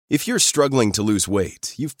If you're struggling to lose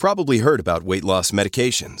weight, you've probably heard about weight loss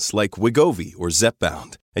medications like Wegovy or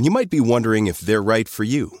Zepbound, and you might be wondering if they're right for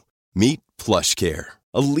you. Meet PlushCare,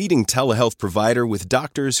 a leading telehealth provider with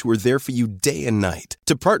doctors who are there for you day and night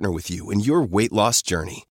to partner with you in your weight loss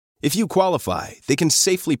journey. If you qualify, they can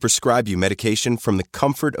safely prescribe you medication from the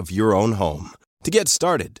comfort of your own home. To get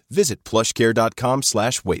started, visit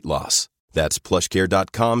plushcare.com/weightloss. That's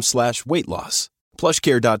plushcare.com/weightloss.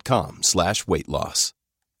 plushcare.com/weightloss.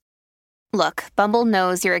 Look, Bumble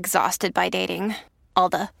knows you're exhausted by dating. All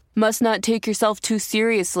the must not take yourself too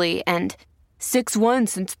seriously and 6'1"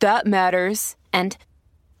 since that matters. And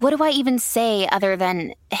what do I even say other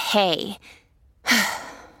than hey?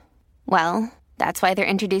 Well, that's why they're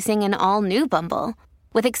introducing an all-new Bumble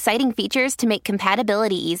with exciting features to make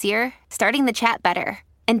compatibility easier, starting the chat better,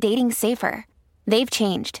 and dating safer. They've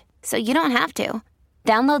changed, so you don't have to.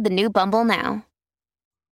 Download the new Bumble now.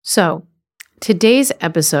 So, today's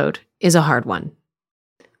episode is a hard one.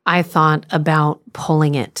 I thought about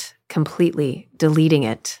pulling it completely, deleting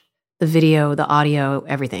it, the video, the audio,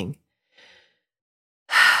 everything.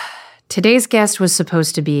 Today's guest was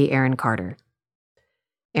supposed to be Aaron Carter.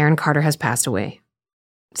 Aaron Carter has passed away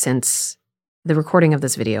since the recording of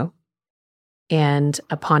this video. And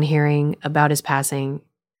upon hearing about his passing,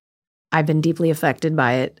 I've been deeply affected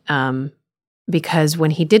by it because when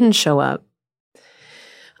he didn't show up,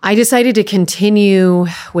 I decided to continue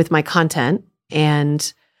with my content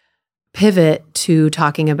and pivot to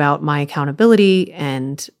talking about my accountability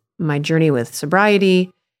and my journey with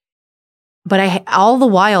sobriety. But I all the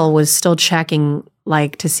while was still checking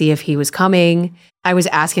to see if he was coming. I was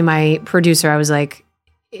asking my producer, I was like,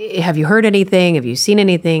 have you heard anything? Have you seen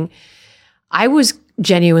anything? I was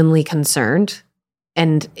genuinely concerned.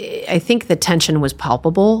 And I think the tension was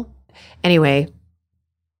palpable. Anyway,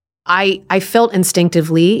 I felt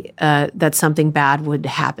instinctively that something bad would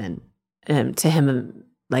happen to him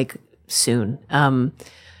soon.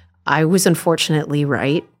 I was unfortunately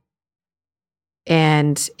right.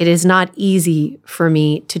 And it is not easy for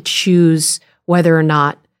me to choose whether or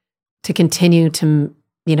not to continue to,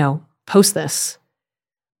 post this.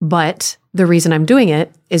 But the reason I'm doing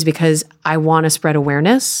it is because I want to spread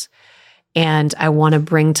awareness and I want to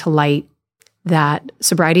bring to light that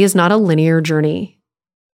sobriety is not a linear journey.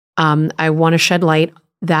 I want to shed light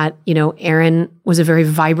that, Aaron was a very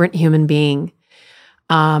vibrant human being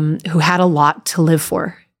who had a lot to live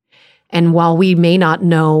for. And while we may not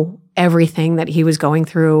know everything that he was going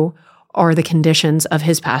through or the conditions of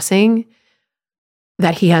his passing,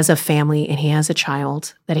 that he has a family and he has a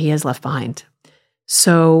child that he has left behind.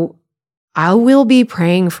 So I will be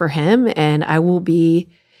praying for him and I will be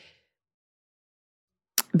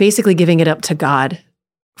basically giving it up to God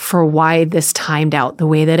for why this timed out the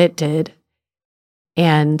way that it did.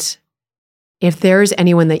 And if there's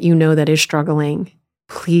anyone that you know that is struggling,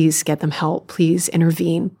 please get them help. Please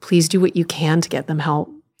intervene. Please do what you can to get them help.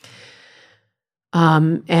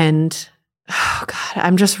 And oh God,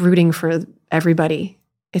 I'm just rooting for everybody.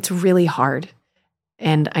 It's really hard.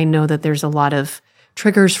 And I know that there's a lot of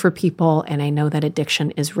triggers for people. And I know that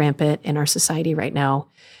addiction is rampant in our society right now.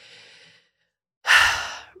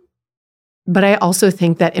 But I also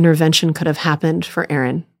think that intervention could have happened for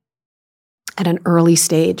Aaron at an early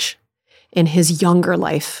stage in his younger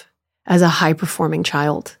life as a high-performing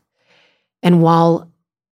child. And while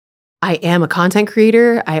I am a content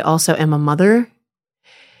creator, I also am a mother,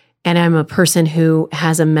 and I'm a person who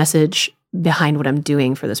has a message behind what I'm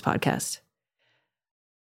doing for this podcast.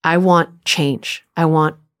 I want change. I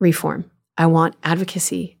want reform. I want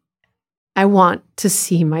advocacy. I want to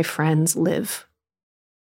see my friends live.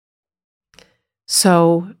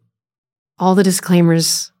 So all the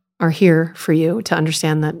disclaimers are here for you to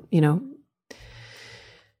understand that,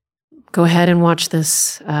 go ahead and watch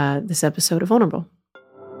this episode of Vulnerable.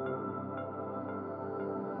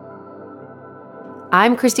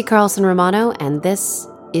 I'm Christy Carlson Romano, and this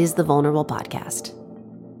is the Vulnerable Podcast.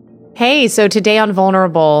 Hey, so today on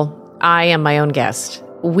Vulnerable, I am my own guest.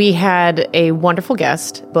 We had a wonderful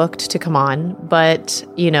guest booked to come on, but,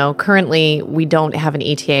 currently we don't have an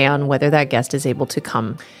ETA on whether that guest is able to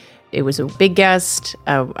come. It was a big guest.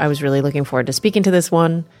 I was really looking forward to speaking to this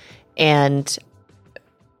one. And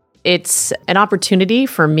it's an opportunity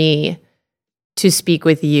for me to speak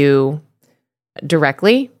with you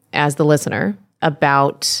directly as the listener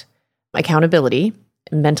about accountability,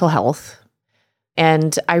 mental health.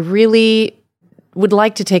 And I really would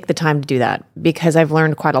like to take the time to do that because I've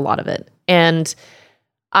learned quite a lot of it. And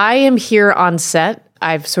I am here on set.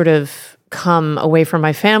 I've sort of come away from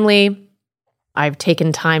my family. I've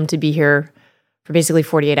taken time to be here for basically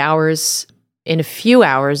 48 hours. In a few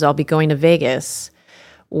hours, I'll be going to Vegas,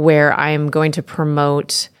 where I'm going to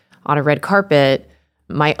promote on a red carpet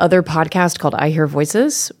my other podcast called I Hear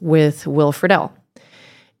Voices with Will Friedle.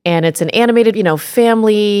 And it's an animated,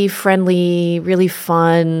 family-friendly, really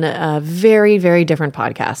fun, very, very different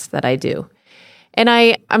podcast that I do. And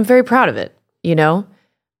I'm very proud of it,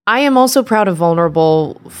 I am also proud of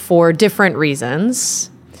Vulnerable for different reasons.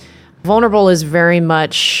 Vulnerable is very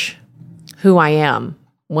much who I am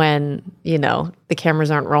when, the cameras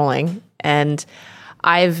aren't rolling. And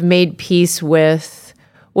I've made peace with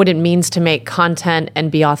what it means to make content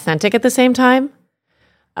and be authentic at the same time.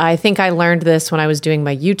 I think I learned this when I was doing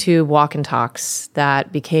my YouTube walk and talks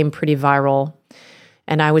that became pretty viral.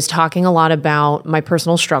 And I was talking a lot about my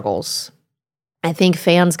personal struggles. I think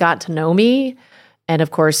fans got to know me. And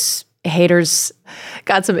of course, haters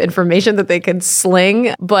got some information that they could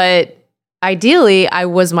sling. But ideally, I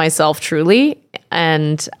was myself truly,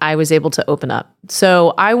 and I was able to open up.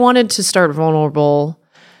 So I wanted to start Vulnerable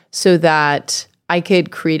so that I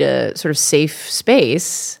could create a sort of safe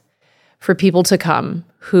space for people to come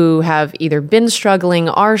who have either been struggling,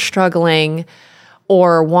 are struggling,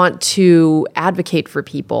 or want to advocate for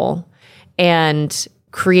people and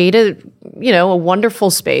create a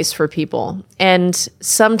wonderful space for people. And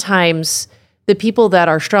sometimes the people that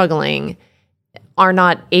are struggling are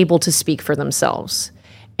not able to speak for themselves.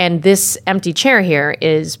 And this empty chair here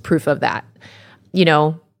is proof of that.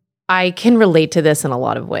 I can relate to this in a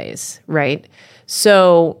lot of ways, right?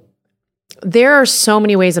 So there are so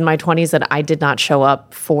many ways in my 20s that I did not show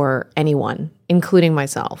up for anyone, including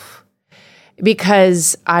myself,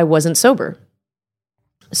 because I wasn't sober.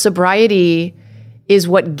 Sobriety is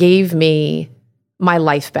what gave me my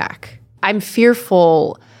life back. I'm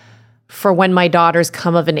fearful for when my daughters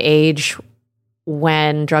come of an age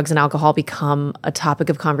when drugs and alcohol become a topic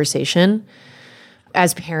of conversation.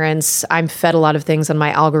 As parents, I'm fed a lot of things on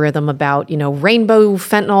my algorithm about, rainbow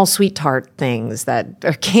fentanyl sweet tart things that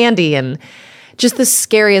are candy and just the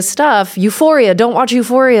scariest stuff. Euphoria, don't watch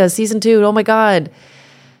Euphoria, season 2. Oh my God.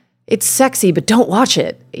 It's sexy, but don't watch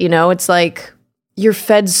it. It's like you're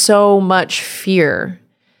fed so much fear.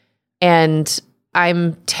 And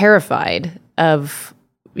I'm terrified of,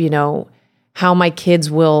 how my kids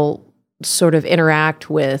will sort of interact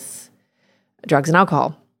with drugs and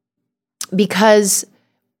alcohol. Because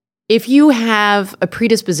if you have a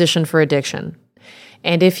predisposition for addiction,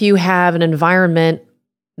 and if you have an environment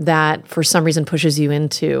that for some reason pushes you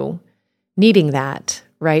into needing that,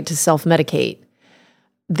 right, to self-medicate,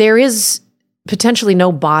 there is potentially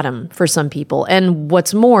no bottom for some people. And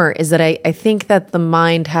what's more is that I think that the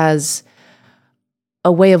mind has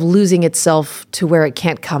a way of losing itself to where it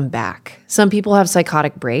can't come back. Some people have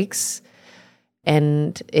psychotic breaks,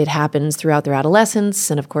 and it happens throughout their adolescence.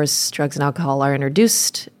 And of course, drugs and alcohol are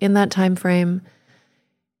introduced in that time frame.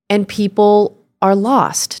 And people are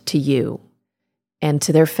lost to you and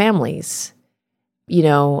to their families.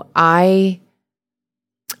 I've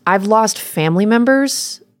lost family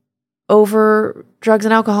members over drugs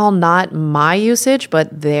and alcohol, not my usage,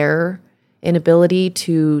 but their inability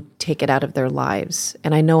to take it out of their lives.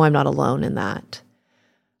 And I know I'm not alone in that.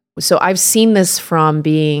 So I've seen this from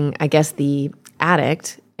being, I guess, the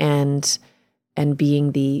addict and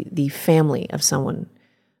being the family of someone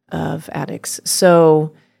of addicts.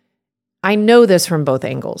 So I know this from both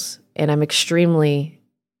angles, and I'm extremely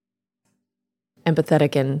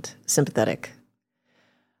empathetic and sympathetic.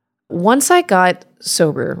 Once I got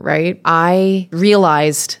sober, right, I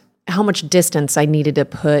realized how much distance I needed to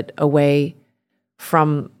put away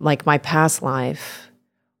from like my past life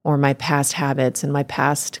or my past habits and my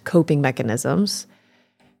past coping mechanisms,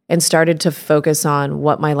 and started to focus on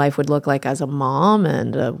what my life would look like as a mom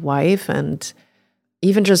and a wife and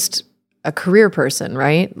even just a career person,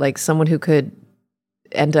 right? Like someone who could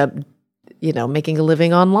end up, making a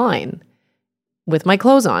living online with my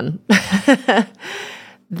clothes on.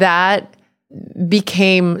 That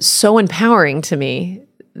became so empowering to me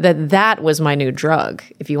that was my new drug,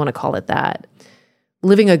 if you want to call it that.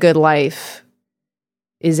 Living a good life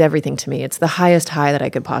is everything to me. It's the highest high that I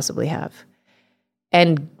could possibly have.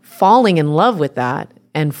 And falling in love with that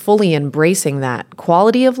and fully embracing that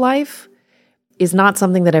quality of life is not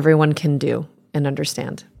something that everyone can do and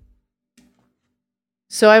understand.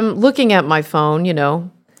 So I'm looking at my phone,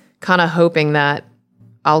 kind of hoping that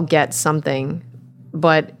I'll get something,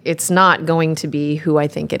 but it's not going to be who I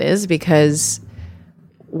think it is, because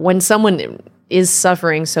when someone is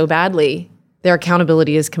suffering so badly, their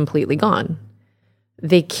accountability is completely gone.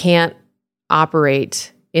 They can't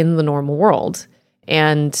operate in the normal world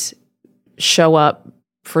and show up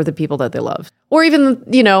for the people that they love, or even,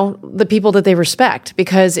 the people that they respect,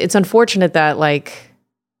 because it's unfortunate that, like,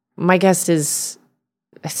 my guest is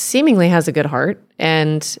seemingly has a good heart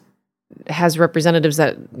and has representatives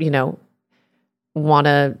that, want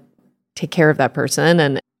to take care of that person.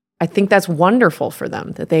 And I think that's wonderful for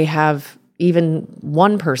them that they have even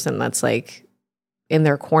one person that's like in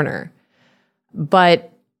their corner.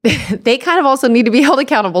 But they kind of also need to be held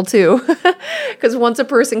accountable too. Because once a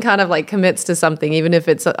person kind of like commits to something, even if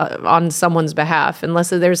it's on someone's behalf, unless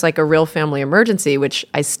there's like a real family emergency, which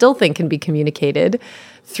I still think can be communicated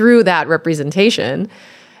through that representation,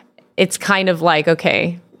 it's kind of like,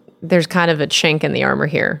 okay, there's kind of a chink in the armor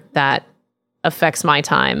here that affects my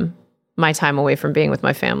time away from being with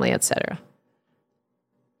my family, etc.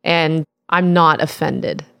 And I'm not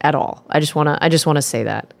offended at all. I just want to say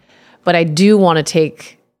that. But I do want to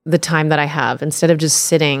take the time that I have instead of just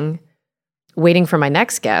sitting waiting for my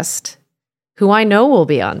next guest, who I know will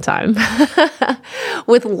be on time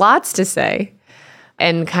with lots to say,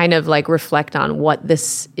 and kind of like reflect on what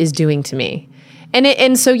this is doing to me.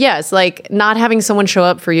 And so yes, like not having someone show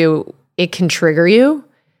up for you, it can trigger you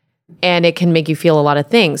and it can make you feel a lot of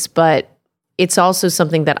things, but it's also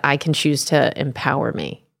something that I can choose to empower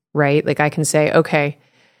me, right? Like I can say, okay,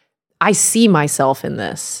 I see myself in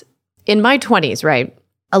this. In my 20s, right?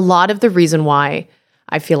 A lot of the reason why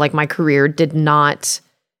I feel like my career did not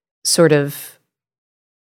sort of...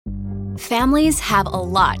 Families have a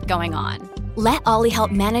lot going on. Let Ollie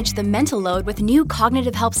help manage the mental load with new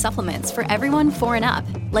cognitive help supplements for everyone 4 and up,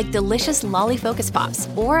 like delicious Lolly Focus Pops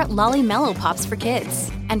or Lolly Mellow Pops for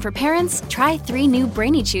kids. And for parents, try 3 new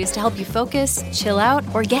Brainy Chews to help you focus, chill out,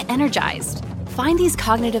 or get energized. Find these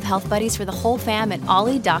cognitive health buddies for the whole fam at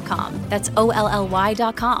ollie.com. That's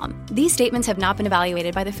OLLY.com. These statements have not been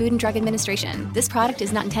evaluated by the Food and Drug Administration. This product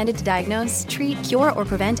is not intended to diagnose, treat, cure, or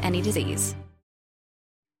prevent any disease.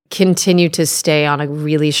 Continue to stay on a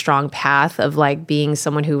really strong path of like being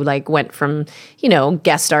someone who like went from,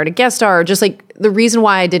 guest star to guest star, or just like the reason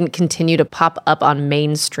why I didn't continue to pop up on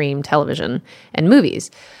mainstream television and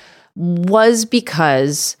movies was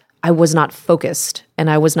because I was not focused and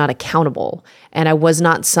I was not accountable. And I was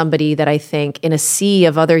not somebody that I think in a sea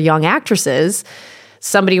of other young actresses,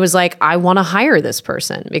 somebody was like, I want to hire this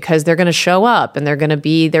person because they're going to show up and they're going to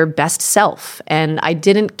be their best self. And I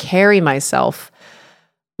didn't carry myself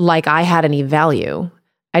like I had any value.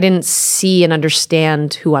 I didn't see and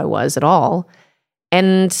understand who I was at all.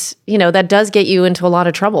 And, that does get you into a lot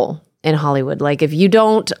of trouble in Hollywood. Like if you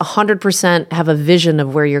don't 100% have a vision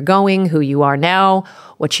of where you're going, who you are now,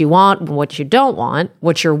 what you want, what you don't want,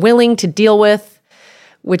 what you're willing to deal with,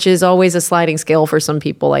 which is always a sliding scale for some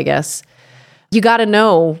people, I guess. You got to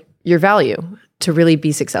know your value to really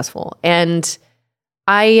be successful. And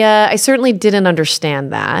I certainly didn't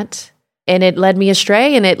understand that. And it led me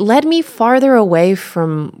astray and it led me farther away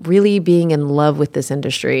from really being in love with this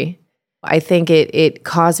industry. I think it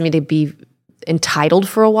caused me to be entitled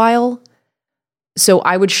for a while. So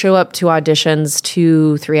I would show up to auditions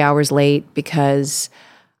 2-3 hours late because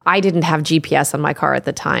I didn't have GPS on my car at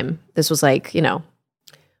the time. This was like, I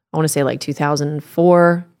want to say like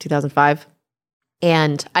 2004, 2005.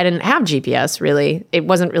 And I didn't have GPS really. It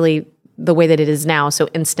wasn't really the way that it is now, so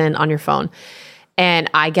instant on your phone. And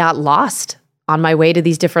I got lost on my way to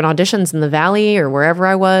these different auditions in the Valley or wherever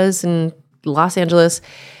I was in Los Angeles.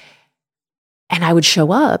 And I would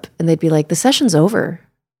show up and they'd be like, the session's over.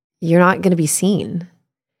 You're not going to be seen.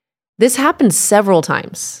 This happened several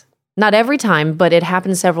times. Not every time, but it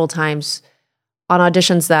happened several times on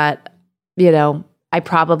auditions that, I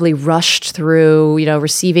probably rushed through,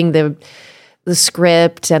 receiving the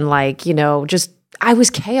script and just, I was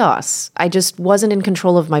chaos. I just wasn't in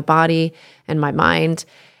control of my body and my mind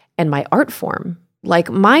and my art form. Like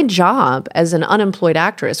my job as an unemployed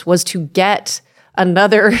actress was to get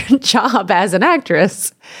another job as an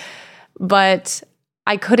actress, but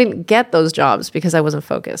I couldn't get those jobs because I wasn't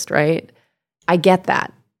focused, right? I get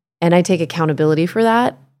that. And I take accountability for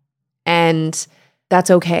that. And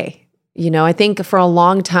that's okay. I think for a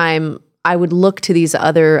long time, I would look to these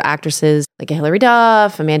other actresses like Hilary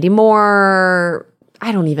Duff, Mandy Moore.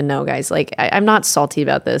 I don't even know, guys. Like, I'm not salty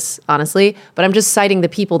about this, honestly, but I'm just citing the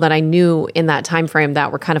people that I knew in that time frame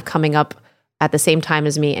that were kind of coming up at the same time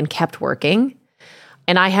as me and kept working.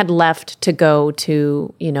 And I had left to go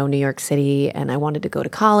to, New York City, and I wanted to go to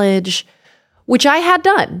college, which I had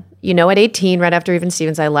done. At 18, right after Even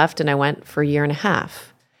Stevens, I left and I went for a year and a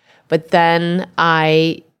half. But then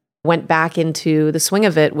I went back into the swing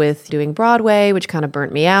of it with doing Broadway, which kind of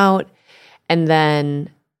burnt me out. And then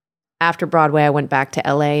after Broadway, I went back to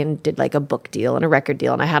LA and did like a book deal and a record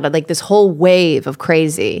deal. And I had like this whole wave of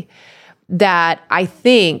crazy that I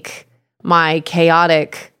think my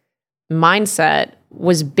chaotic mindset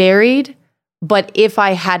was buried But if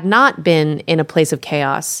I had not been in a place of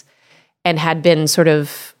chaos and had been sort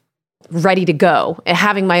of ready to go and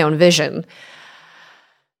having my own vision,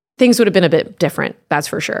 things would have been a bit different, that's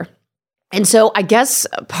for sure. And so I guess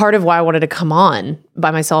part of why I wanted to come on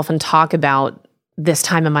by myself and talk about this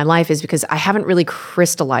time in my life is because I haven't really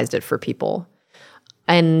crystallized it for people.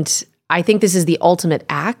 And I think this is the ultimate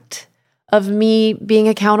act of me being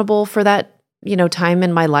accountable for that, time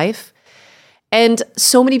in my life. And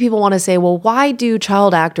so many people want to say, well, why do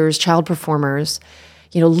child actors, child performers,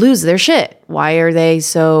 lose their shit? Why are they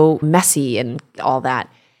so messy and all that?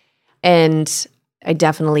 And I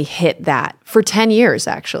definitely hit that for 10 years,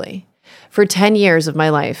 actually. For 10 years of my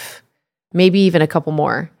life, maybe even a couple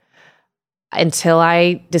more, until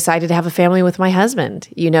I decided to have a family with my husband.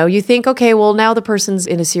 You think, okay, well, now the person's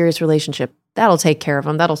in a serious relationship. That'll take care of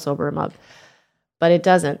them. That'll sober them up. But it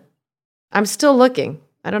doesn't. I'm still looking.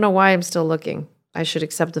 I don't know why I'm still looking. I should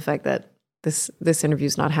accept the fact that this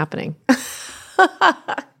interview's not happening.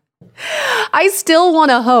 I still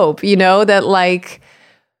want to hope, that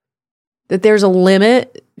that there's a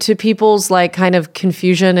limit to people's kind of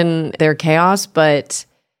confusion and their chaos. But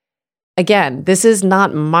again, this is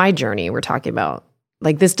not my journey we're talking about.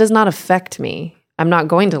 This does not affect me. I'm not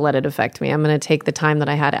going to let it affect me. I'm going to take the time that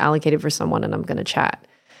I had allocated for someone and I'm going to chat.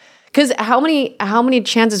 Because how many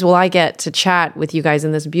chances will I get to chat with you guys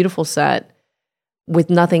in this beautiful set with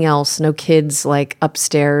nothing else, no kids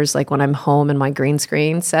upstairs, when I'm home in my green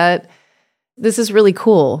screen set? This is really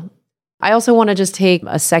cool. I also want to just take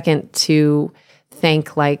a second to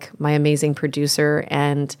thank my amazing producer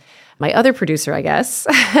and my other producer, I guess,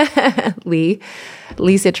 Lee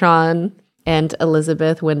Citron and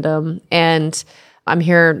Elizabeth Wyndham. And I'm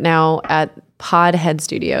here now at Podhead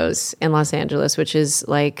Studios in Los Angeles, which is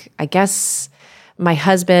I guess my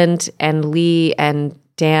husband and Lee and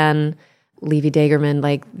Dan Levy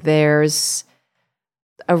Dagerman, there's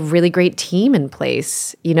a really great team in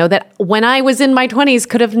place, that when I was in my 20s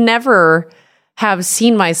could have never have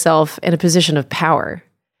seen myself in a position of power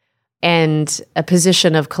and a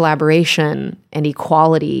position of collaboration and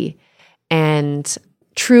equality and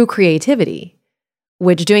true creativity,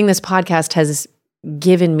 which doing this podcast has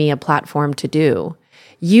given me a platform to do.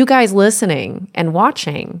 You guys listening and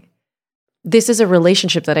watching, this is a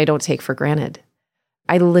relationship that I don't take for granted.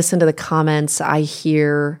 I listen to the comments, I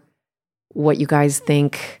hear what you guys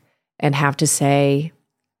think and have to say.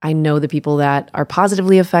 I know the people that are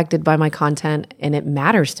positively affected by my content, and it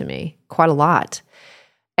matters to me quite a lot.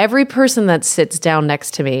 Every person that sits down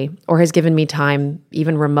next to me or has given me time,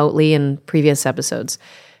 even remotely in previous episodes,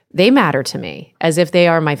 they matter to me as if they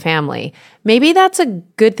are my family. Maybe that's a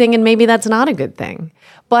good thing and maybe that's not a good thing.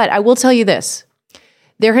 But I will tell you this.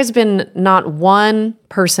 There has been not one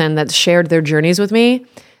person that's shared their journeys with me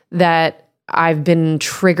that I've been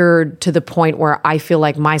triggered to the point where I feel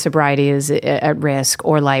like my sobriety is at risk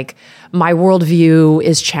or my worldview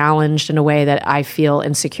is challenged in a way that I feel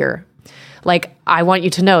insecure. I want you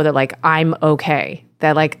to know that I'm okay,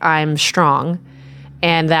 that I'm strong,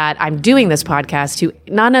 and that I'm doing this podcast to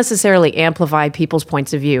not necessarily amplify people's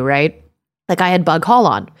points of view, right? I had Bug Hall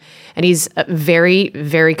on, and he's a very,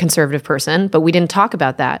 very conservative person, but we didn't talk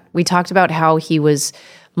about that. We talked about how he was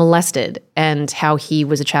molested and how he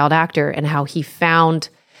was a child actor and how he found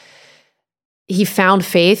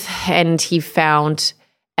faith and he found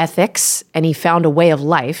ethics and he found a way of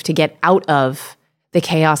life to get out of the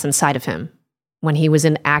chaos inside of him when he was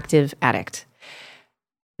an active addict.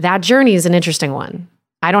 That journey is an interesting one.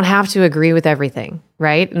 I don't have to agree with everything,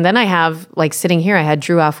 right? And then I have, sitting here, I had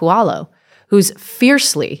Drew Afualo, who's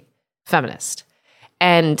fiercely feminist.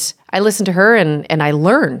 And I listened to her and I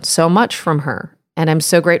learned so much from her. And I'm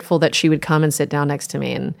so grateful that she would come and sit down next to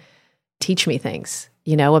me and teach me things,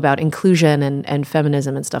 about inclusion and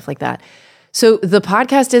feminism and stuff like that. So the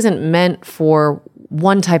podcast isn't meant for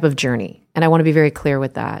one type of journey. And I want to be very clear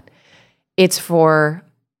with that. It's for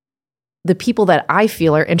the people that I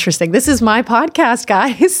feel are interesting. This is my podcast,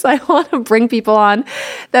 guys. I want to bring people on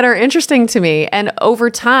that are interesting to me. And over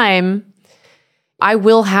time, I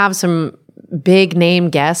will have some big name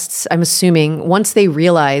guests, I'm assuming, once they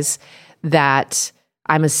realize that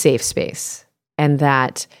I'm a safe space and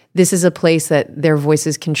that this is a place that their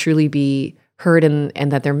voices can truly be heard and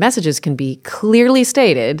that their messages can be clearly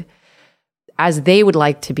stated as they would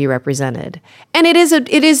like to be represented. And it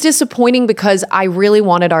is disappointing because I really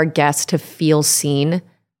wanted our guests to feel seen.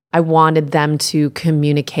 I wanted them to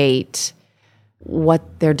communicate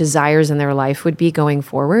what their desires in their life would be going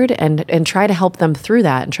forward and try to help them through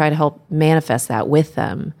that and try to help manifest that with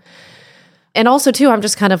them. And also, too, I'm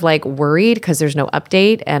just kind of worried because there's no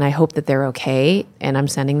update and I hope that they're okay and I'm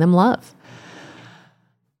sending them love.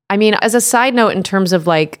 I mean, as a side note, in terms of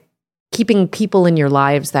like keeping people in your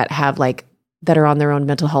lives that have like, that are on their own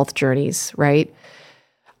mental health journeys, right?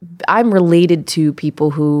 I'm related to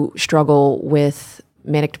people who struggle with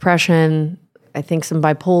manic depression, I think some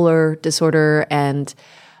bipolar disorder, and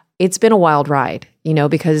it's been a wild ride, you know,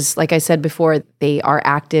 because like I said before, they are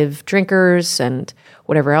active drinkers and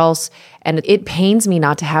whatever else. And it pains me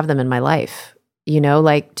not to have them in my life, you know,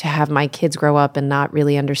 like to have my kids grow up and not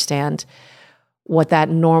really understand what that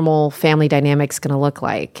normal family dynamic's going to look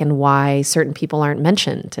like and why certain people aren't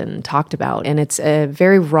mentioned and talked about. And it's a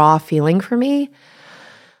very raw feeling for me.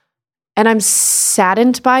 And I'm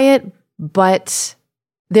saddened by it, but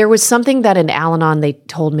there was something that in Al-Anon they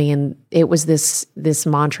told me, and it was this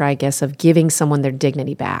mantra, I guess, of giving someone their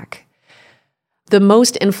dignity back. The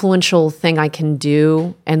most influential thing I can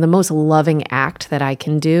do and the most loving act that I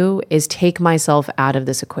can do is take myself out of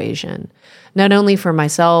this equation. Not only for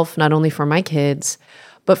myself, not only for my kids,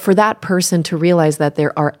 but for that person to realize that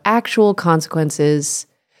there are actual consequences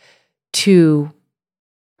to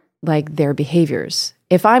like their behaviors.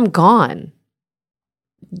 If I'm gone,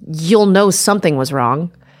 you'll know something was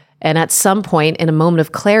wrong. And at some point in a moment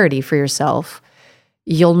of clarity for yourself,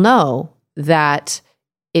 you'll know that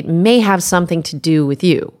it may have something to do with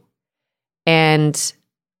you. And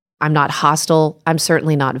I'm not hostile. I'm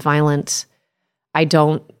certainly not violent. I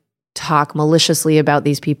don't talk maliciously about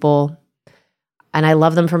these people. And I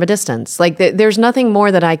love them from a distance. Like there's nothing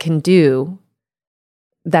more that I can do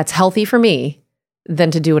that's healthy for me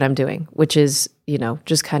than to do what I'm doing, which is, you know,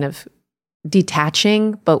 just kind of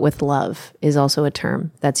detaching, but with love is also a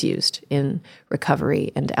term that's used in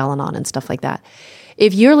recovery and Al-Anon and stuff like that.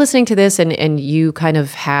 If you're listening to this and you kind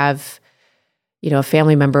of have, you know, a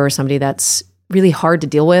family member or somebody that's really hard to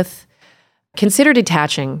deal with, consider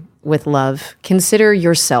detaching with love. Consider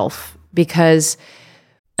yourself, because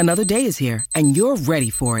another day is here and you're ready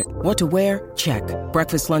for it. What to wear? Check.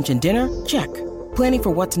 Breakfast, lunch, and dinner? Check. Planning for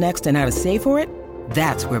what's next and how to save for it?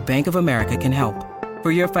 That's where Bank of America can help.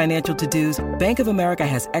 For your financial to-dos, Bank of America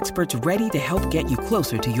has experts ready to help get you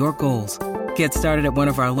closer to your goals. Get started at one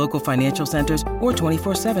of our local financial centers or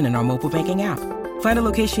 24/7 in our mobile banking app. Find a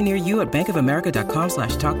location near you at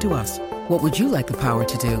bankofamerica.com/talktous. What would you like the power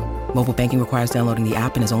to do? Mobile banking requires downloading the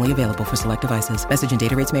app and is only available for select devices. Message and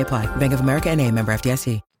data rates may apply. Bank of America N.A., member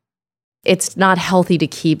FDIC. It's not healthy to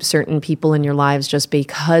keep certain people in your lives just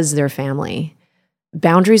because they're family.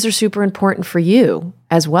 Boundaries are super important for you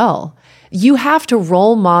as well. You have to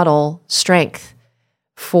role model strength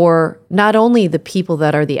for not only the people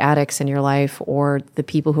that are the addicts in your life or the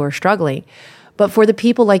people who are struggling, but for the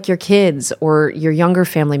people like your kids or your younger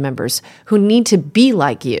family members who need to be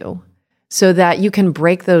like you so that you can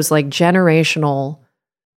break those like generational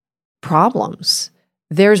problems.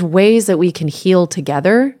 There's ways that we can heal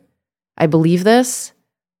together. I believe this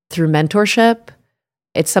through mentorship.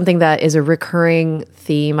 It's something that is a recurring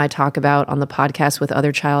theme I talk about on the podcast with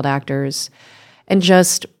other child actors. And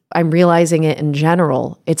just, I'm realizing it in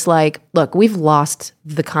general. It's like, look, we've lost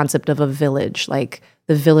the concept of a village, like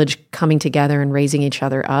the village coming together and raising each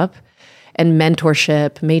other up. And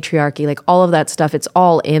mentorship, matriarchy, like all of that stuff, it's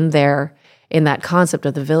all in there in that concept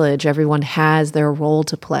of the village. Everyone has their role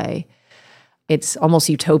to play. It's almost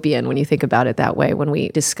utopian when you think about it that way, when we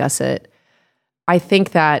discuss it. I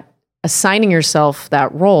think that assigning yourself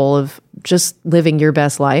that role of just living your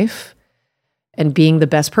best life and being the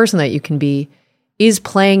best person that you can be is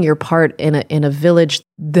playing your part in a village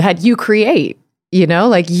that you create. You know,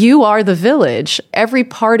 like you are the village. Every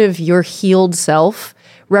part of your healed self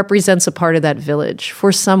represents a part of that village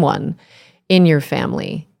for someone in your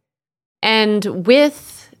family. And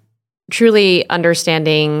with truly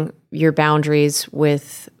understanding your boundaries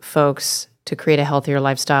with folks to create a healthier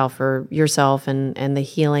lifestyle for yourself and the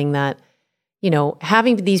healing that, you know,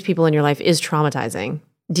 having these people in your life is traumatizing.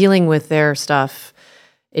 Dealing with their stuff,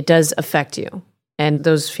 it does affect you. And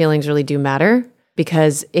those feelings really do matter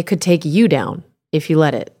because it could take you down if you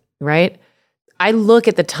let it, right? I look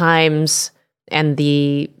at the times and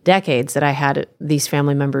the decades that I had these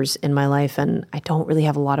family members in my life, and I don't really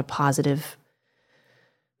have a lot of positive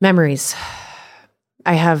memories.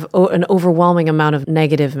 I have an overwhelming amount of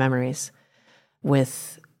negative memories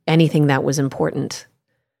with anything that was important.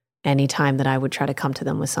 Anytime that I would try to come to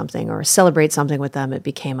them with something or celebrate something with them, it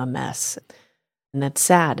became a mess. And that's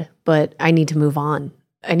sad, but I need to move on.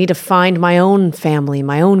 I need to find my own family,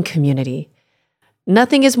 my own community.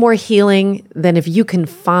 Nothing is more healing than if you can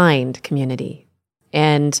find community.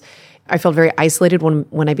 And I felt very isolated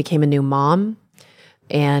when I became a new mom.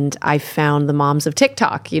 And I found the moms of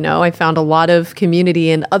TikTok, you know, I found a lot of community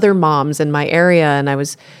in other moms in my area. And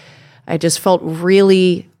I just felt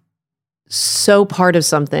really so part of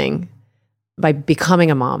something by becoming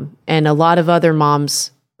a mom. And a lot of other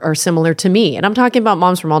moms are similar to me. And I'm talking about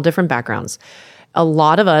moms from all different backgrounds. A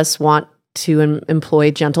lot of us want to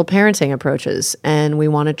employ gentle parenting approaches, and we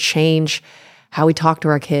want to change how we talk to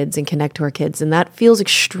our kids and connect to our kids. And that feels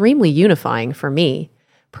extremely unifying for me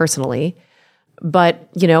personally. But,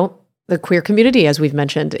 the queer community, as we've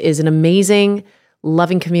mentioned, is an amazing,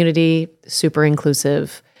 loving community, super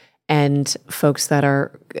inclusive, and folks that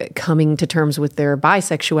are coming to terms with their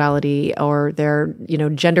bisexuality or their,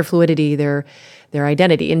 gender fluidity, their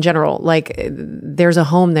identity in general. Like, there's a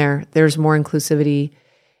home there. There's more inclusivity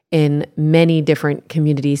in many different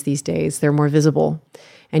communities these days. They're more visible,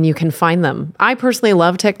 and you can find them. I personally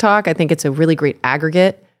love TikTok. I think it's a really great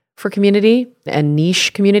aggregate for community and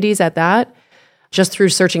niche communities at that. Just through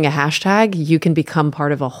searching a hashtag, you can become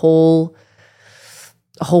part of a whole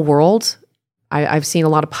world. I've seen a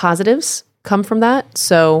lot of positives come from that.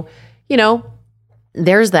 So,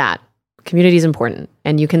 there's that. Community is important,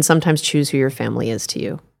 and you can sometimes choose who your family is to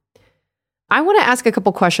you. I want to ask a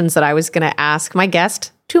couple questions that I was going to ask my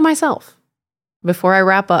guest to myself before I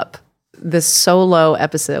wrap up this solo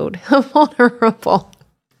episode of Vulnerable.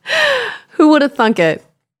 Who would have thunk it?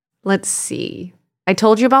 Let's see. I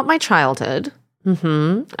told you about my childhood.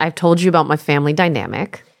 I've told you about my family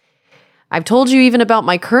dynamic. I've told you even about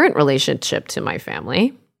my current relationship to my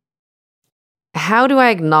family. How do I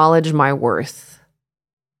acknowledge my worth?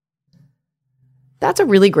 That's a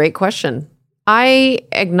really great question. I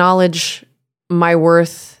acknowledge my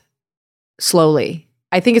worth slowly.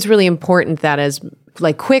 I think it's really important that as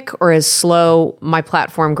quick or as slow my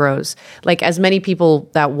platform grows, as many people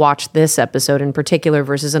that watch this episode in particular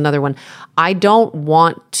versus another one, I don't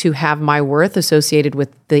want to have my worth associated with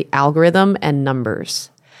the algorithm and numbers.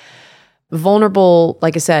 Vulnerable,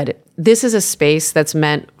 like I said, this is a space that's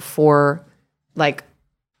meant for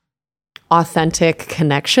authentic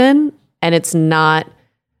connection, and it's not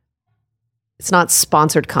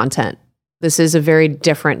sponsored content. This is a very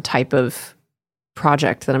different type of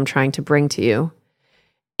project that I'm trying to bring to you.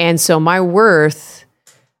 And so my worth,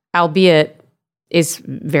 albeit, is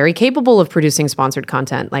very capable of producing sponsored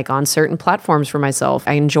content, on certain platforms for myself.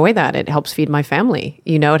 I enjoy that. It helps feed my family.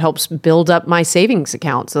 It helps build up my savings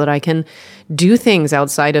account so that I can do things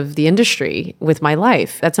outside of the industry with my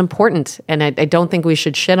life. That's important. And I don't think we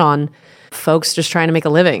should shit on folks just trying to make a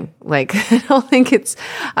living. I don't think it's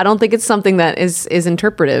something that is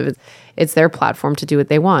interpretive. It's their platform to do what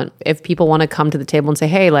they want. If people want to come to the table and say,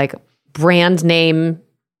 hey, brand name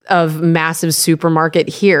of massive supermarket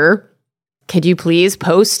here, could you please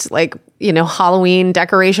post Halloween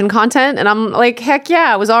decoration content? And I'm like, heck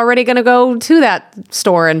yeah, I was already going to go to that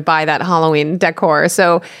store and buy that Halloween decor.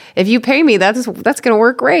 So if you pay me, that's going to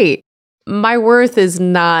work great. My worth is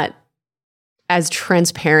not as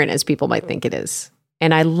transparent as people might think it is.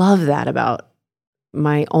 And I love that about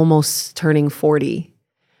my almost turning 40.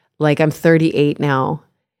 I'm 38 now,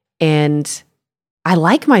 and I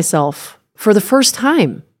like myself for the first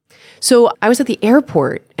time. So I was at the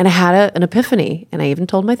airport and I had an epiphany, and I even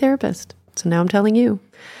told my therapist. So now I'm telling you.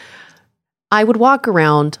 I would walk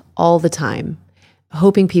around all the time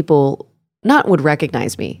hoping people not would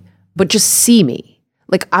recognize me, but just see me.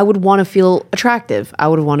 I would want to feel attractive. I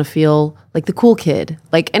would want to feel like the cool kid.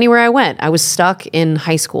 Anywhere I went, I was stuck in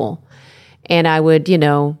high school, and I would,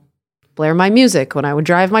 blare my music when I would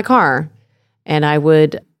drive my car, and I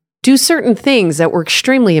would do certain things that were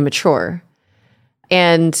extremely immature.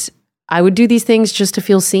 And I would do these things just to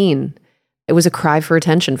feel seen. It was a cry for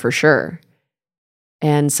attention for sure.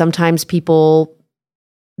 And sometimes people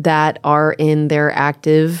that are in their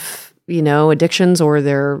active, addictions, or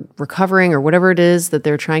they're recovering, or whatever it is that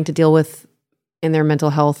they're trying to deal with in their mental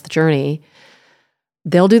health journey,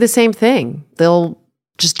 they'll do the same thing. They'll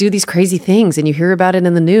just do these crazy things, and you hear about it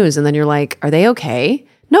in the news, and then you're like, are they okay?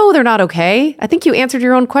 No, they're not okay. I think you answered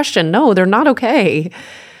your own question. No, they're not okay.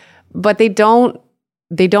 But they don't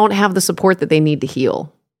have the support that they need to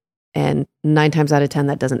heal. And 9 times out of 10,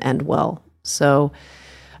 that doesn't end well. So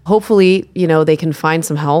hopefully, they can find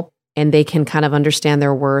some help, and they can kind of understand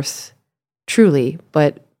their worth truly.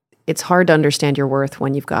 But it's hard to understand your worth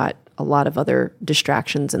when you've got a lot of other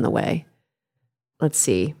distractions in the way. Let's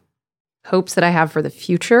see. Hopes that I have for the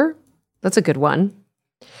future. That's a good one.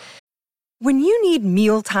 When you need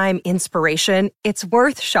mealtime inspiration, it's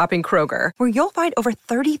worth shopping Kroger, where you'll find over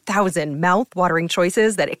 30,000 mouth-watering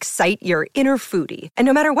choices that excite your inner foodie. And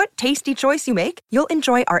no matter what tasty choice you make, you'll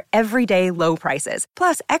enjoy our everyday low prices,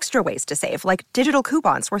 plus extra ways to save, like digital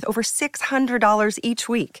coupons worth over $600 each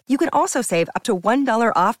week. You can also save up to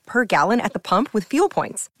 $1 off per gallon at the pump with fuel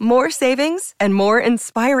points. More savings and more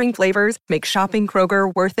inspiring flavors make shopping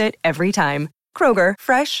Kroger worth it every time. Kroger,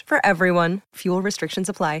 fresh for everyone. Fuel restrictions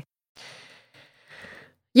apply.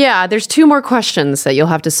 Yeah, there's 2 more questions that you'll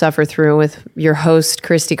have to suffer through with your host,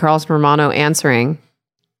 Christy Carlson Romano, answering.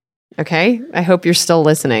 Okay? I hope you're still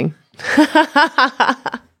listening.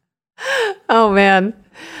 Oh, man.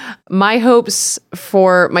 My hopes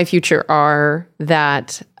for my future are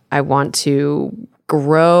that I want to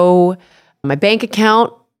grow my bank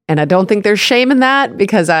account, and I don't think there's shame in that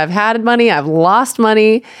because I've had money, I've lost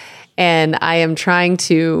money, and I am trying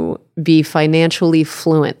to be financially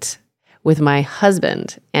fluent with my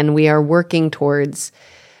husband, and we are working towards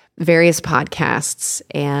various podcasts,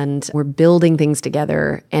 and we're building things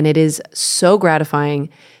together. And it is so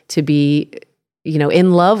gratifying to be,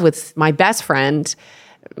 in love with my best friend,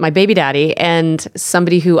 my baby daddy, and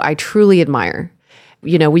somebody who I truly admire.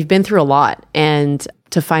 We've been through a lot, and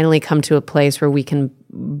to finally come to a place where we can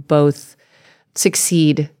both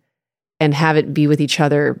succeed and have it be with each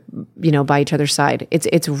other, by each other's side.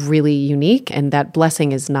 It's really unique, and that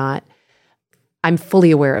blessing is not. I'm fully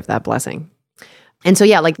aware of that blessing. And so,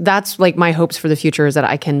 yeah, that's my hopes for the future is that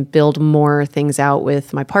I can build more things out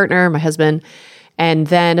with my partner, my husband. And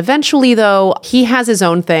then eventually, though, he has his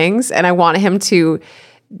own things, and I want him to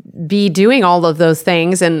be doing all of those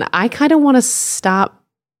things. And I kind of want to stop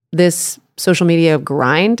this social media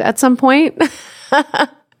grind at some point. I'm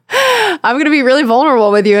going to be really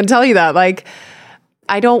vulnerable with you and tell you that.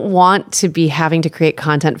 I don't want to be having to create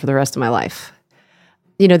content for the rest of my life.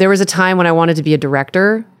 There was a time when I wanted to be a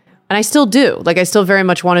director, and I still do. I still very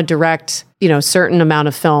much want to direct, certain amount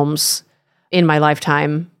of films in my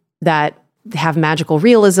lifetime that have magical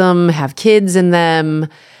realism, have kids in them,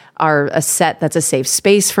 are a set that's a safe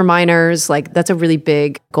space for minors. That's a really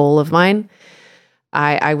big goal of mine.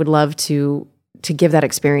 I would love to give that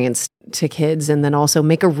experience to kids, and then also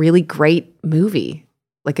make a really great movie,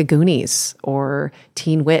 like a Goonies or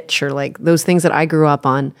Teen Witch, or those things that I grew up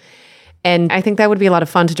on. And I think that would be a lot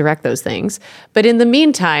of fun to direct those things. But in the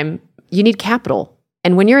meantime, you need capital.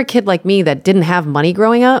 And when you're a kid like me that didn't have money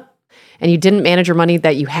growing up, and you didn't manage your money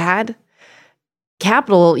that you had,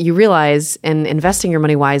 capital, you realize, and investing your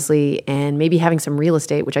money wisely, and maybe having some real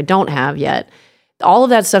estate, which I don't have yet, all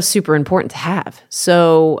of that stuff's super important to have.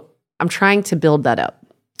 So I'm trying to build that up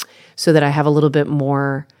so that I have a little bit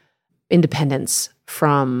more independence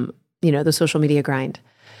from, the social media grind.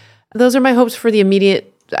 Those are my hopes for the immediate,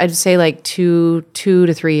 I'd say 2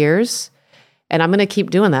 to 3 years. And I'm going to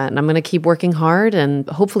keep doing that. And I'm going to keep working hard and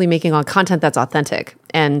hopefully making content that's authentic.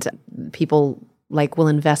 And people will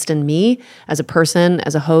invest in me as a person,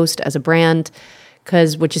 as a host, as a brand,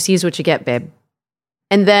 because what you see is what you get, babe.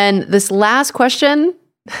 And then this last question,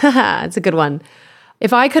 it's a good one.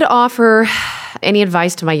 If I could offer any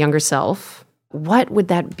advice to my younger self, what would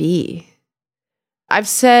that be? I've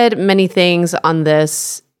said many things on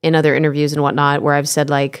this in other interviews and whatnot, where I've said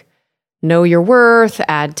know your worth,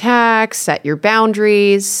 add tax, set your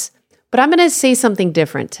boundaries. But I'm going to say something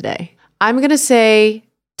different today. I'm going to say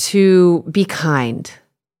to be kind.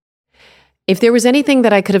 If there was anything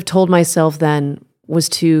that I could have told myself then, was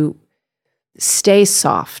to stay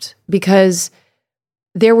soft, because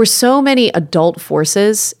there were so many adult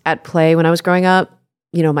forces at play when I was growing up.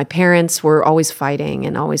 My parents were always fighting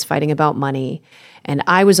about money. And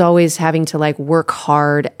I was always having to work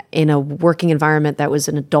hard in a working environment that was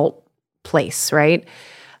an adult place, right?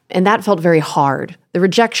 And that felt very hard. The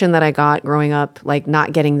rejection that I got growing up,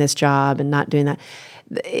 not getting this job and not doing that,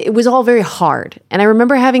 it was all very hard. And I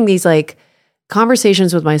remember having these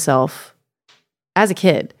conversations with myself as a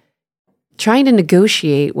kid, trying to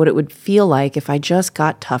negotiate what it would feel like if I just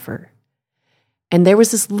got tougher. And there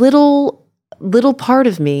was this little part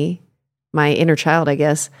of me, my inner child, I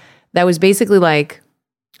guess, that was basically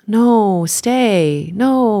no, stay.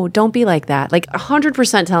 No, don't be like that.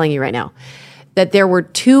 100% telling you right now that there were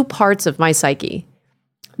 2 parts of my psyche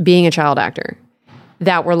being a child actor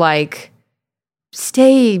that were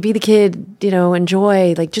stay, be the kid,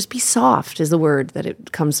 enjoy, just be soft is the word that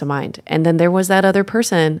it comes to mind. And then there was that other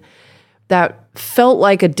person that felt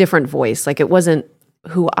like a different voice. It wasn't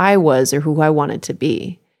who I was or who I wanted to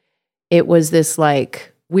be. It was this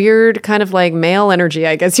weird kind of male energy,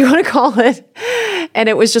 I guess you want to call it. And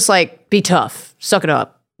it was just be tough, suck it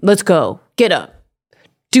up, let's go, get up,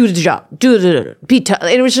 do the job, be tough.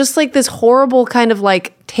 It was just like this horrible kind of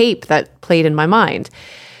like tape that played in my mind.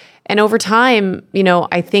 And over time,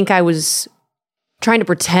 I think I was trying to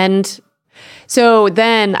pretend. So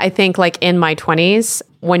then I think like in my 20s,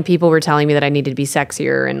 when people were telling me that I needed to be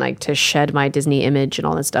sexier and like to shed my Disney image and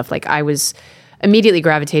all that stuff, like I was immediately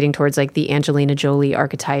gravitating towards like the Angelina Jolie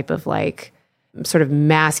archetype of like sort of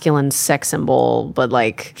masculine sex symbol, but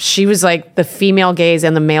like she was like the female gaze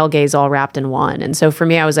and the male gaze all wrapped in one. And so for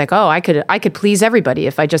me, I was like, oh, I could please everybody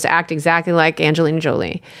if I just act exactly like Angelina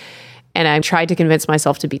Jolie. And I tried to convince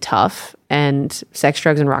myself to be tough, and sex,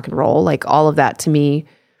 drugs, and rock and roll, like all of that to me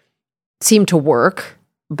seemed to work.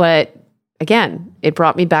 But again, it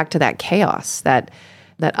brought me back to that chaos, that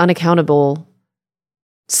unaccountable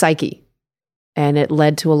psyche. And it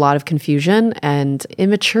led to a lot of confusion and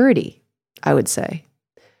immaturity, I would say.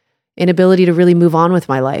 Inability to really move on with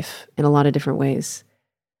my life in a lot of different ways.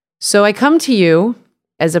 So I come to you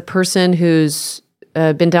as a person who's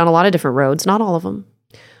been down a lot of different roads, not all of them,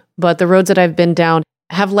 but the roads that I've been down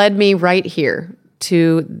have led me right here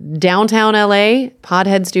to downtown LA,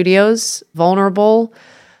 Podhead Studios, vulnerable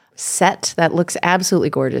set that looks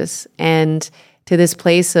absolutely gorgeous, and to this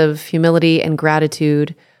place of humility and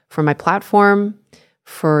gratitude for my platform,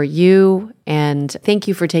 for you, and thank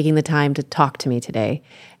you for taking the time to talk to me today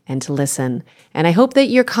and to listen. And I hope that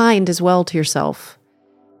you're kind as well to yourself,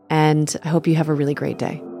 and I hope you have a really great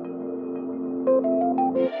day.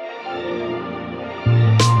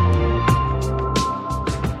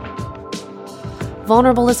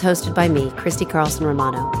 Vulnerable is hosted by me, Christy Carlson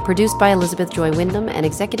Romano, produced by Elizabeth Joy Wyndham, and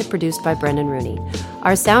executive produced by Brendan Rooney.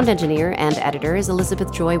 Our sound engineer and editor is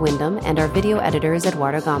Elizabeth Joy Wyndham, and our video editor is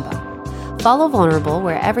Eduardo Gamba. Follow Vulnerable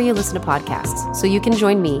wherever you listen to podcasts, so you can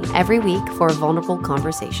join me every week for a vulnerable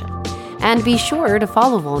conversation. And be sure to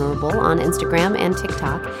follow Vulnerable on Instagram and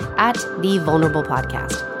TikTok at The Vulnerable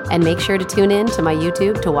Podcast. And make sure to tune in to my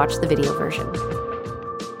YouTube to watch the video version.